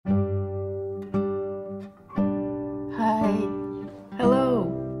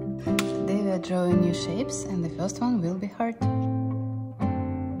start drawing new shapes, and the first one will be heart.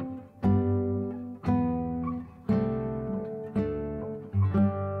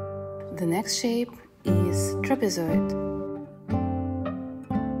 The next shape is trapezoid.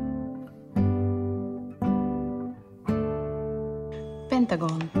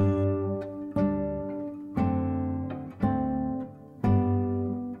 Pentagon.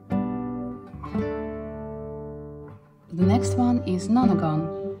 The next one is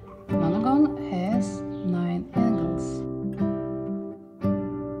nonagon. Nonagon has 9 angles.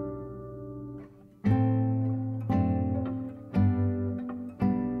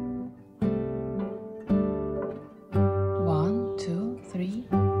 One, two, three,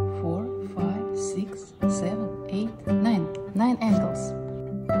 4, 5, 6, 7, 8, 9. 9 angles.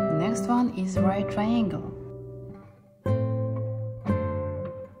 The next one is right triangle.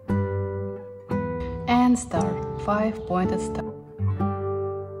 And star, 5-pointed star.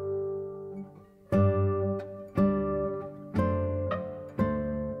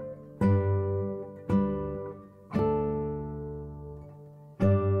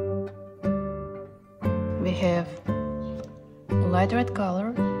 We have light red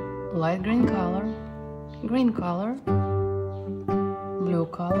color, light green color, green color, blue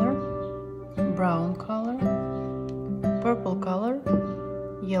color, brown color, purple color,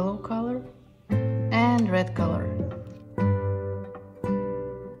 yellow color, and red color.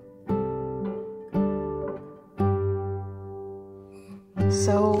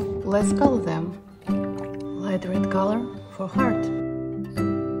 So let's color them. Light red color for heart.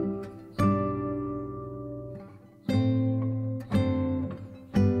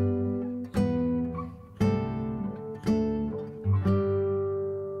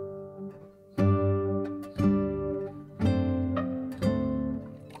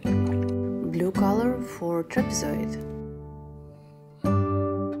 Blue color for trapezoid.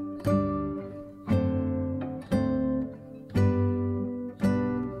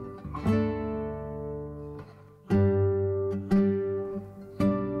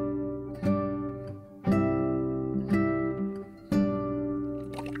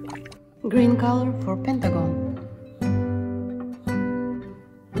 Green color for pentagon.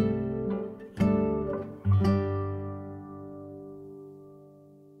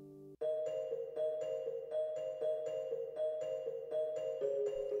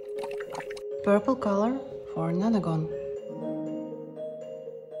 Purple color for nonagon.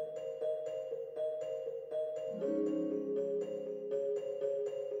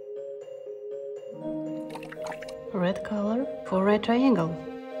 Red color for right triangle.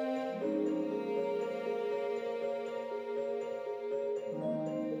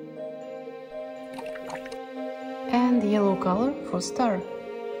 And yellow color for star.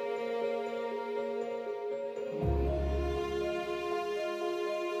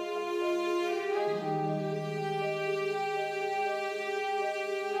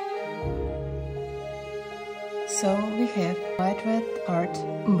 So we have white red heart,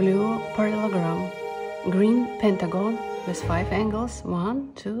 blue parallelogram, green pentagon with 5 angles,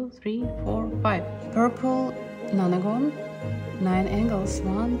 1, 2, 3, 4, 5. Purple nonagon, 9 angles,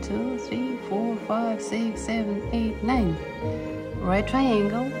 1, 2, 3, 4, 5, 6, 7, 8, 9. Right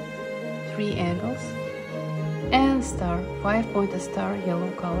triangle, 3 angles, and star, 5-pointed star, yellow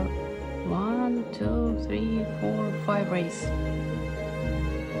color, 1, 2, 3, 4, 5 rays.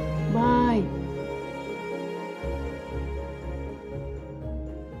 Bye!